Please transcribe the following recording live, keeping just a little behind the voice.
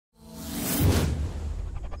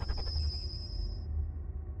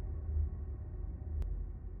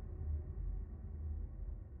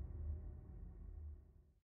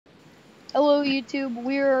Hello, YouTube.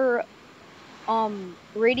 We're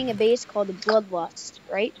raiding a base called the Bloodlust,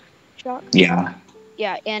 right? Shock. Yeah.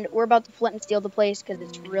 Yeah, and we're about to flint and steal the place because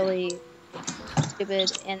it's really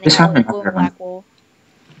stupid, and they Just have found a blue and another one. black wool.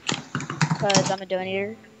 Because I'm a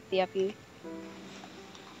donator. BFU.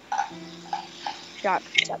 Shock.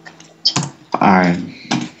 Alright.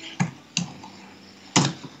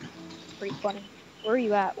 Pretty funny. Where are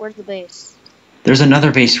you at? Where's the base? There's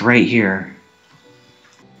another base right here.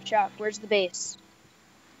 Shock. Where's the base?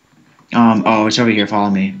 Oh, it's over here. Follow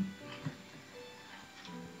me.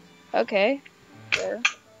 Okay. There.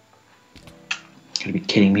 Gotta be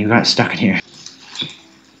kidding me. We got stuck in here. Should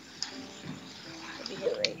be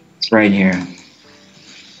here, right? It's right in here.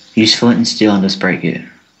 Use flint and steel and just break it.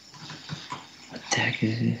 What the heck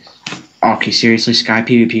is this? Okay, seriously, Sky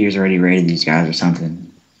PvP has already raided these guys or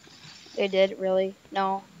something. They did, really?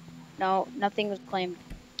 No. No, nothing was claimed.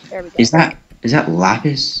 There we go. Is that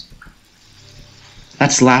lapis?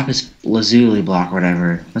 That's lapis lazuli block or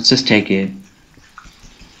whatever. Let's just take it.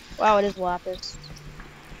 Wow, it is lapis.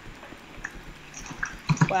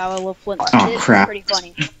 Wow, I love flint. Oh, It's crap. pretty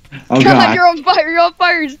funny. Oh god. You're on fire! You're on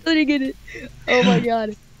fire! You're sitting in it! Oh my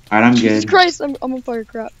god. Alright, I'm Jesus good. Christ, I'm on fire,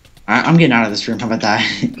 crap. I'm getting out of this room. How about that?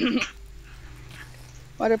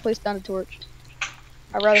 Why'd I place down a torch?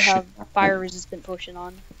 I'd rather have a fire-resistant potion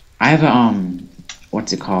on. I have a,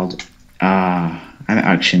 what's it called? I'm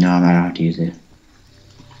actually, no, I don't have to use it.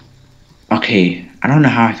 Okay, I don't know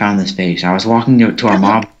how I found this base. I was walking to our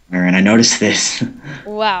mob and I noticed this.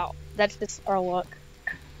 Wow, that's just our luck.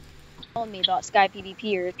 Telling me about Sky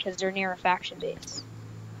PvPers because they're near a faction base.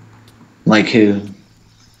 Like who?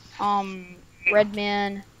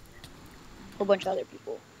 Redman, a whole bunch of other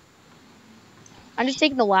people. I'm just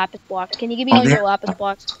taking the lapis blocks. Can you give me all your lapis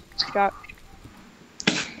blocks, Scott?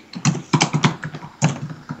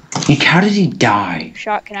 How did he die?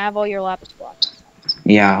 Shot, can I have all your lapis blocks?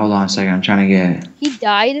 Yeah, hold on a second. I'm trying to get... He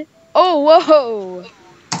died? Oh, whoa!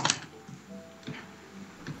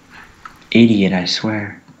 Idiot, I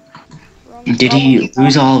swear. Did he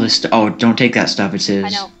lose all of his stuff? Oh, don't take that stuff, it's his. I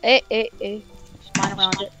know. Just mine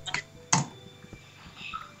around it.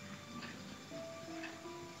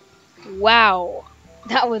 Wow.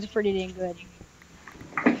 That was pretty dang good.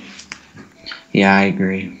 Yeah, I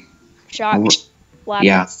agree. Shot, lapis.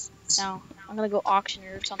 Yeah. No, I'm gonna go auction it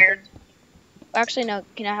or something. Actually, no.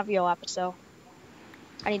 Can I have your lapis, though?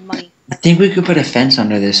 I need money. I think we could put a fence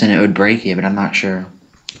under this and it would break it, but I'm not sure.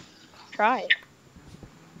 Try it.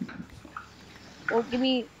 Well, give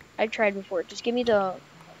me... I tried before. Just give me the...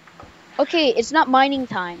 Okay, it's not mining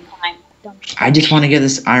time. Dumb shit. I just want to get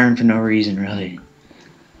this iron for no reason, really.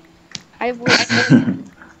 I have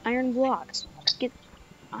iron blocks. Get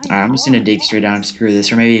iron Alright, I'm just gonna dig straight down and screw this,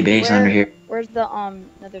 or maybe a base under here. Where's the,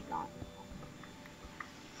 no, there's not.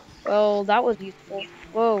 Well, that was useful.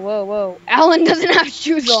 Whoa. Alan doesn't have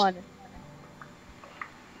shoes on.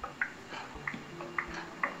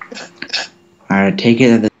 Alright, take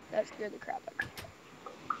it. That scared the crap out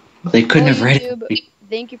of me. They couldn't have read YouTube, it.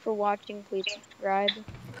 thank you for watching. Please subscribe,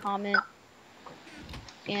 comment,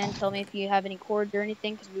 and tell me if you have any cords or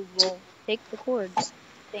anything, because we will take the cords.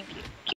 Thank you.